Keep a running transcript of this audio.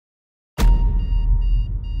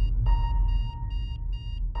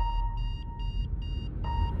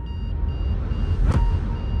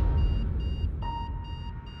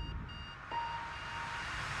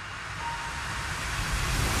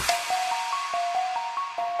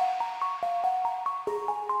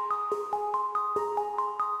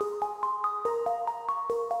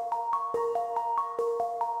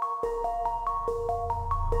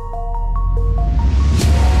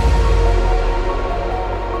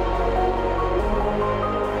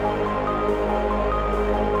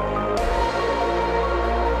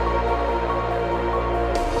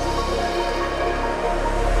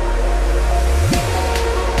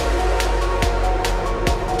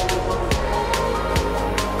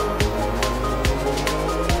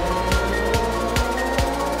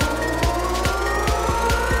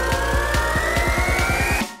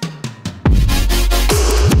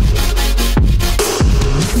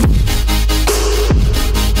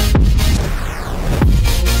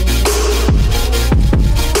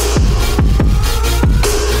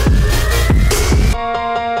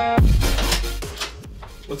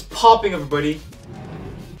popping, everybody?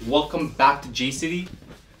 Welcome back to JayCity.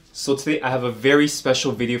 So today I have a very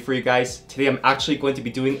special video for you guys. Today I'm actually going to be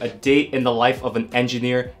doing a day in the life of an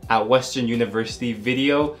engineer at Western University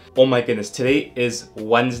video. Oh my goodness, today is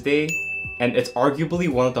Wednesday and it's arguably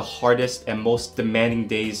one of the hardest and most demanding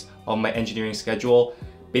days of my engineering schedule.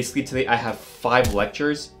 Basically today I have 5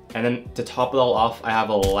 lectures, and then to top it all off I have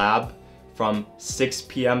a lab from 6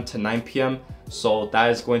 p.m. to 9 p.m. So that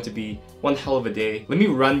is going to be one hell of a day. Let me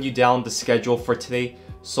run you down the schedule for today.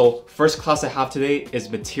 So first class I have today is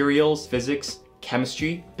materials, physics,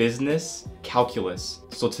 chemistry, business, calculus.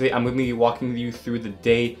 So today I'm going to be walking you through the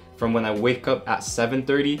day from when I wake up at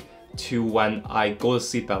 7:30 to when I go to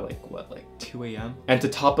sleep at like 2 a.m. And to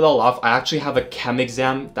top it all off, I actually have a chem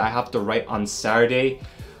exam that I have to write on Saturday,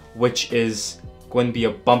 which is going to be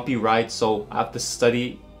a bumpy ride, so I have to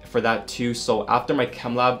study for that too. So after my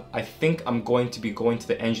chem lab, I think I'm going to be going to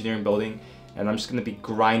the engineering building and I'm just going to be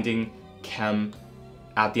grinding chem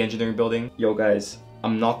at the engineering building. Yo guys,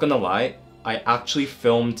 I'm not gonna lie, I actually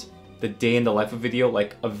filmed the day in the life of video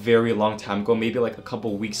like a very long time ago, maybe like a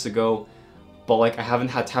couple weeks ago, but like I haven't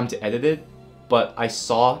had time to edit it. But I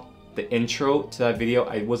saw the intro to that video,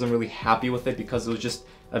 I wasn't really happy with it because it was just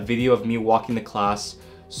a video of me walking to class.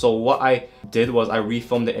 So what I did was I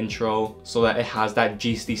refilmed the intro so that it has that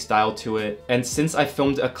JayCity style to it. And since I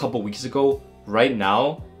filmed it a couple weeks ago, right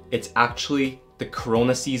now it's actually the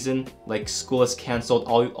Corona season. Like school is cancelled,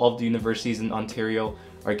 all of the universities in Ontario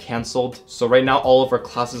are cancelled. So right now all of our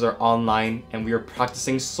classes are online and we are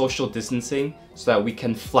practicing social distancing so that we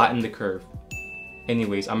can flatten the curve.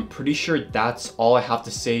 Anyways, I'm pretty sure that's all I have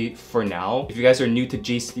to say for now. If you guys are new to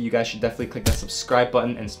JayCity, you guys should definitely click that subscribe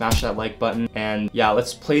button and smash that like button. And yeah,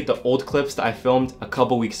 let's play the old clips that I filmed a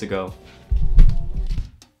couple weeks ago.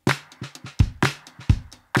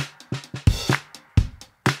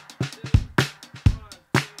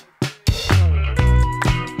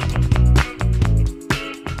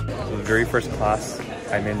 So the very first class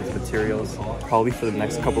I'm in is materials. Probably for the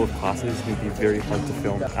next couple of classes it's going to be very hard to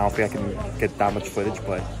film. I don't think I can get that much footage,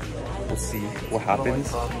 but we'll see what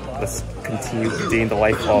happens. Let's continue the day in the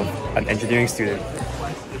life of an engineering student.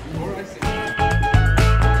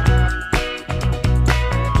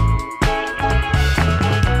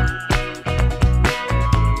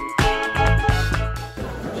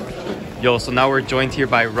 Yo, so now we're joined here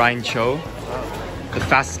by Ryan Cho, the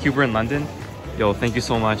fastest cuber in London. Yo, thank you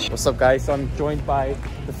so much. What's up guys? So I'm joined by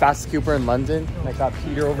the fastest cuber in London. I got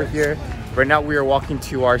Peter over here. Right now we are walking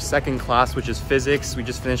to our second class, which is physics. We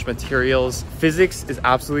just finished materials. Physics is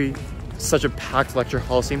absolutely such a packed lecture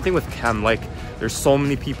hall. Same thing with chem. Like there's so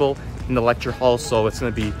many people in the lecture hall, so it's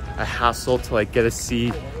gonna be a hassle to like get a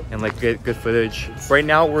seat and like get good footage. Right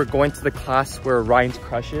now we're going to the class where Ryan's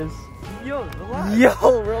crush is. Yo, relax.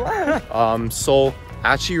 Yo, relax. So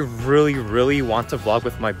I actually really want to vlog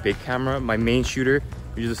with my big camera, my main shooter,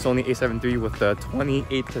 which is a Sony a7 III with the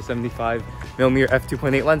 28 to 75mm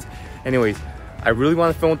f2.8 lens. Anyways, I really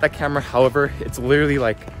want to film with that camera. However, it's literally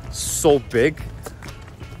like so big,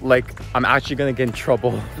 like I'm actually gonna get in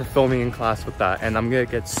trouble for filming in class with that, and I'm gonna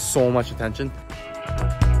get so much attention.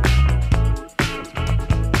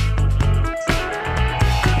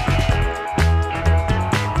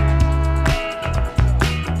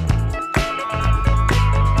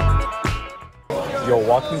 Yo,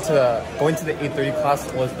 going to the 8:30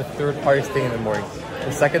 class was the third hardest thing in the morning.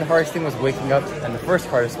 The second hardest thing was waking up, and the first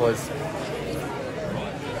hardest was...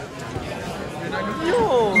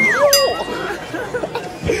 Yo!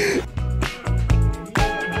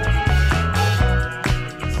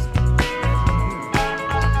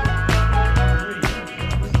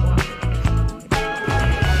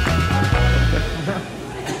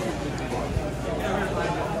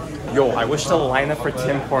 Yo, I wish the lineup for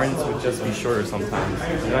Tim Hortons would just be shorter sometimes.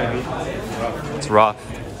 You know what I mean? It's rough.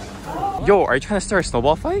 Yo, are you trying to start a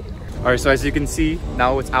snowball fight? Alright, so as you can see,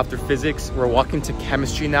 now it's after physics. We're walking to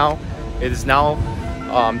chemistry now. It is now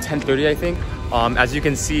 10:30, I think. As you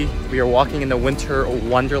can see, we are walking in the winter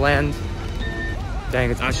wonderland. Dang,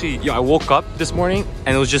 it's actually... Yo, I woke up this morning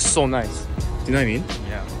and it was just so nice. Do you know what I mean?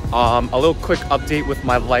 Yeah. A little quick update with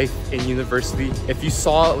my life in university. If you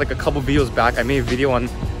saw like a couple videos back, I made a video on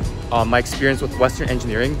my experience with Western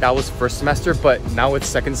engineering. That was first semester, but now it's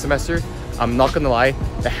second semester. I'm not gonna lie,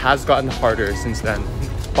 it has gotten harder since then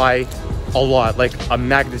by a lot, like a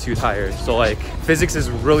magnitude higher. So like physics is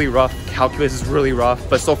really rough, calculus is really rough,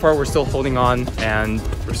 but so far we're still holding on and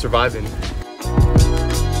we're surviving.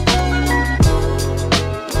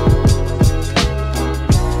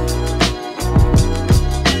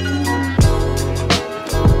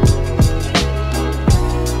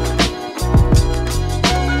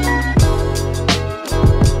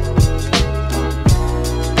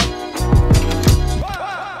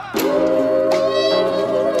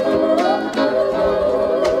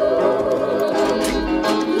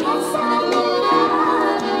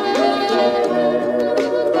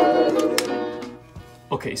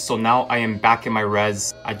 So now I am back in my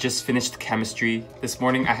res. I just finished chemistry. This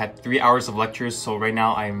morning I had 3 hours of lectures, so right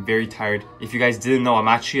now I am very tired. If you guys didn't know, I'm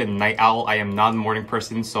actually a night owl. I am not a morning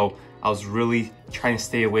person, so I was really trying to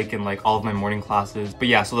stay awake in like all of my morning classes. But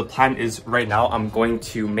yeah, so the plan is right now I'm going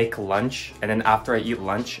to make lunch, and then after I eat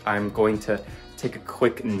lunch, I'm going to take a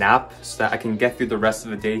quick nap so that I can get through the rest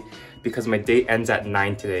of the day, because my day ends at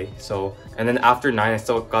 9 today. So, and then after 9, I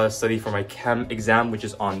still gotta study for my chem exam, which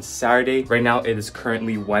is on Saturday. Right now, it is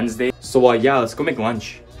currently Wednesday. So yeah, let's go make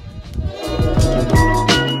lunch.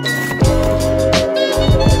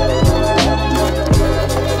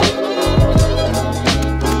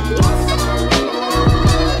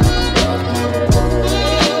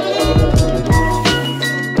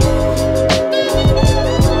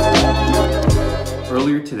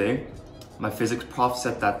 Earlier today, my physics prof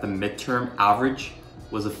said that the midterm average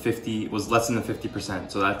was less than 50%.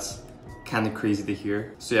 So that's kind of crazy to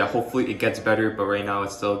hear. So yeah, hopefully it gets better, but right now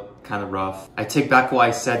it's still kind of rough. I take back what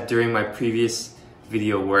I said during my previous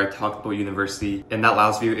video where I talked about university. In that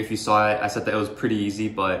last video, if you saw it, I said that it was pretty easy,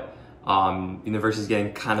 but university is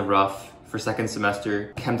getting kind of rough for second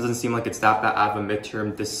semester. Chem doesn't seem like it's that bad. I have a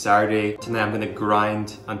midterm this Saturday. Tonight I'm gonna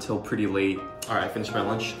grind until pretty late. All right, I finished my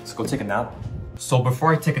lunch. Let's go take a nap. So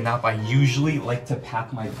before I take a nap, I usually like to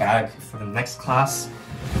pack my bag for the next class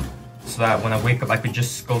so that when I wake up, I could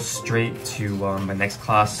just go straight to my next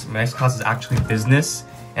class. My next class is actually business,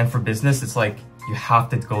 and for business, it's like you have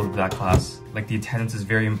to go to that class. Like the attendance is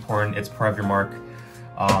very important. It's part of your mark.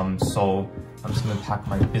 So I'm just gonna pack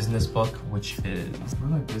my business book, which is,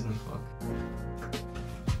 where's my business book?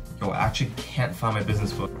 Yo, I actually can't find my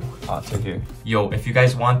business book. Oh, it's right here. Yo, if you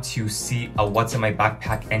guys want to see a What's in My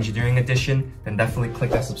Backpack Engineering Edition, then definitely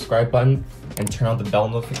click that subscribe button and turn on the bell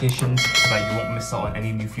notifications so that you won't miss out on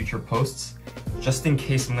any new future posts. Just in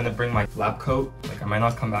case, I'm gonna bring my lab coat. Like, I might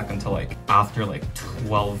not come back until like after like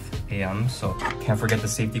 12 a.m. So can't forget the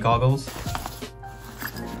safety goggles.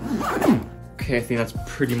 Okay, I think that's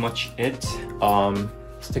pretty much it.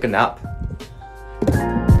 Let's take a nap.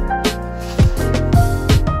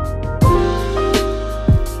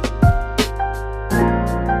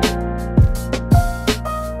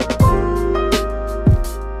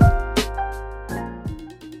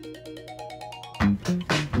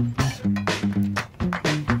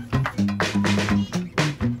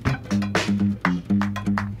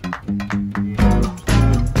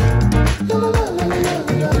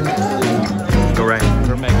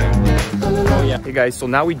 Hey guys, so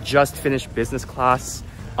now we just finished business class.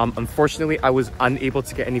 Unfortunately, I was unable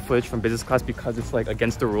to get any footage from business class because it's like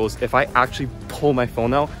against the rules. If I actually pull my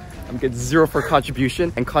phone out, I'm gonna get 0 for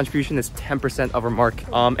contribution, and contribution is 10% of our mark.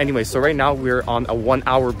 Anyway, so right now we're on a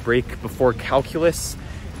 1-hour break before calculus,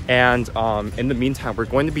 and in the meantime, we're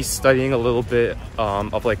going to be studying a little bit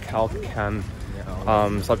of like calc, chem,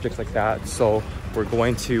 subjects like that. So we're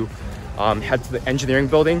going to head to the engineering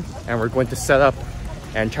building, and we're going to set up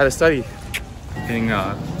and try to study. Getting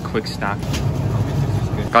a quick snack.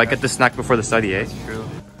 Gotta get the snack before the study, eh? That's true.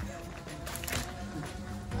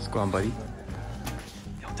 Let's go on, buddy.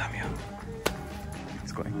 Yo, Damien.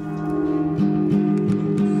 Let's go.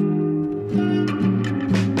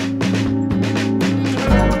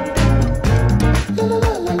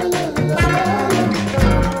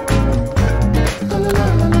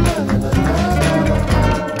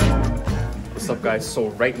 What's up, guys? So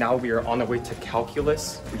right now we are on our way to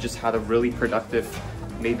calculus. We just had a really productive,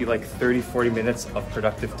 maybe like 30-40 minutes of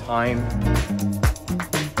productive time.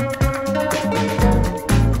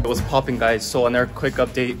 What's popping, guys? So on our quick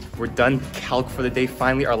update, we're done calc for the day.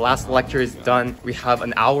 Finally, our last lecture is done. We have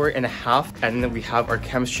an hour and a half, and then we have our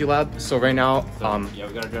chemistry lab. So right now, yeah,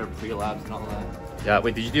 we gotta do our pre-labs and all that. Yeah,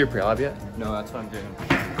 wait, did you do your pre-lab yet? No, that's what I'm doing.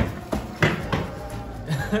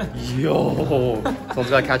 Yo, someone's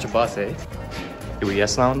gotta catch a bus, eh?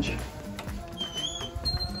 Yes lounge.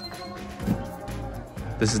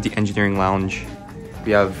 This is the engineering lounge.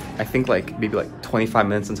 We have, I think, like maybe like 25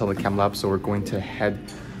 minutes until the chem lab, so we're going to head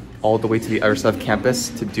all the way to the other side of campus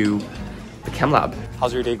to do the chem lab.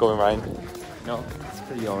 How's your day going, Ryan? No, it's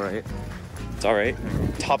pretty alright. It's alright.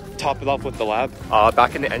 Top it off with the lab.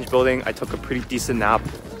 Back in the Eng building, I took a pretty decent nap,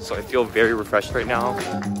 so I feel very refreshed right now.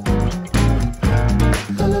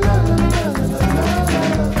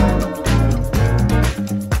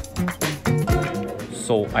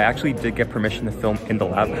 So I actually did get permission to film in the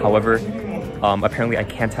lab. However, apparently I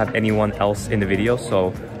can't have anyone else in the video,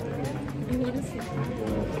 so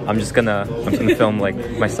I'm gonna film like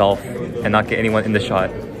myself and not get anyone in the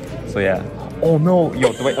shot. So yeah. Oh no, yo,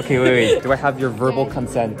 okay, wait. Do I have your verbal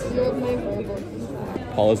consent? You have my verbal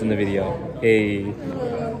consent. Paula's in the video. Hey.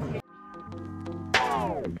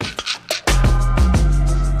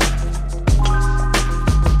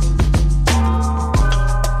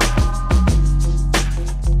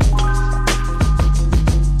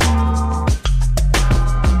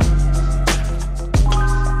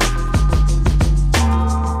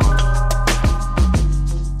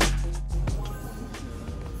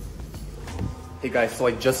 Hey guys, so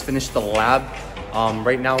I just finished the lab.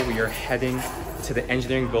 Right now we are heading to the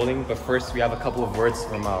engineering building, but first we have a couple of words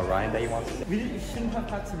from Ryan that you want to say. We shouldn't have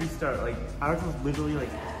had to restart. Like, ours was literally like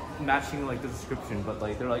matching like the description, but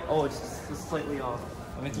like they're like, oh, it's just slightly off.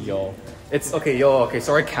 It's okay,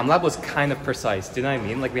 so our chem lab was kind of precise, do you know what I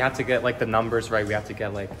mean? Like we had to get like the numbers right, we have to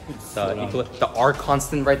get like the R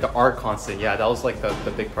constant right, the R constant, yeah, that was like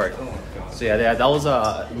the big part. Oh my god. So yeah, that was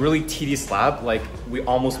a really tedious lab, like we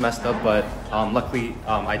almost messed up, but luckily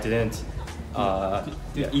I didn't.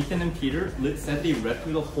 Dude, Ethan and Peter said they read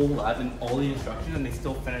through the whole lab and all the instructions and they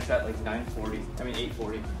still finished at like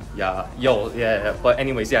 8:40. Yeah, but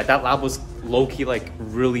anyways, yeah, that lab was low-key like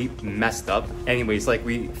really messed up. Anyways, like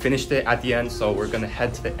we finished it at the end, so we're gonna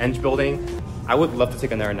head to the Eng building. I would love to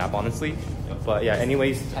take another nap, honestly. But yeah,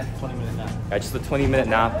 anyways, 20-minute nap. Yeah, just a 20-minute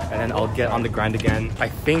nap, and then I'll get on the grind again. I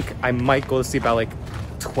think I might go to sleep at like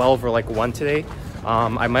 12 or like 1 today.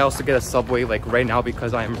 I might also get a Subway like right now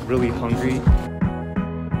because I am really hungry.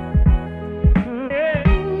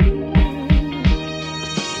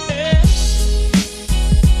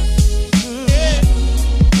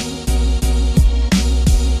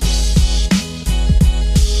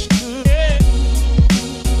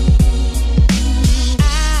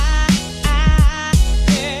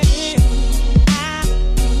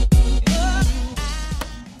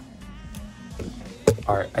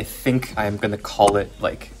 Alright, I think I'm gonna call it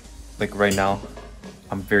like right now.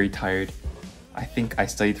 I'm very tired. I think I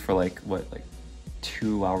studied for like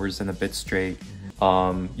 2 hours and a bit straight.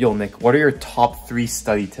 Yo Nick, what are your top 3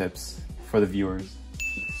 study tips for the viewers?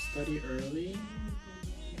 Study early.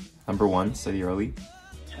 Number 1, study early.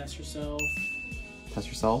 Test yourself. Test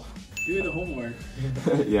yourself. Do the homework.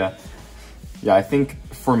 Yeah, I think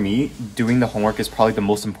for me, doing the homework is probably the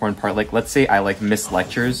most important part. Like, let's say I like miss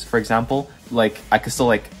lectures, for example. Like, I could still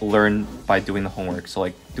like learn by doing the homework. So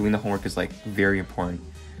like, doing the homework is like very important.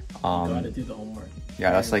 You gotta do the homework.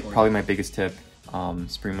 Yeah, that's like probably my biggest tip.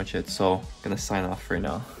 It's pretty much it. So, I'm gonna sign off right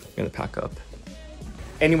now. I'm gonna pack up.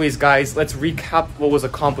 Anyways, guys, let's recap what was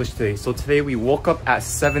accomplished today. So today we woke up at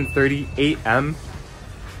 7:30 a.m.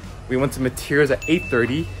 We went to materials at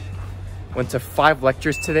 8:30. Went to 5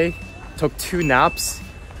 lectures today. Took 2 naps,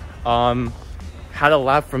 had a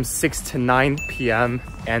lab from 6 to 9 p.m.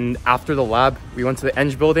 and after the lab we went to the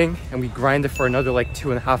Eng building and we grinded for another like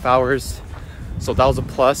 2.5 hours, so that was a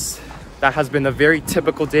plus. That has been a very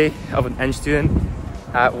typical day of an Eng student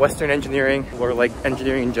at Western Engineering, or like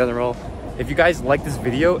engineering in general. If you guys like this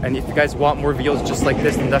video and if you guys want more videos just like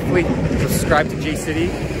this, then definitely subscribe to JayCity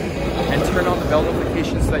and turn on the bell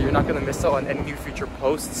notifications so that you're not going to miss out on any new future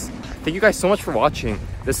posts. Thank you guys so much for watching.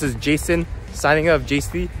 This is Jason signing out of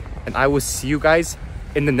JayCity, and I will see you guys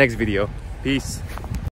in the next video. Peace.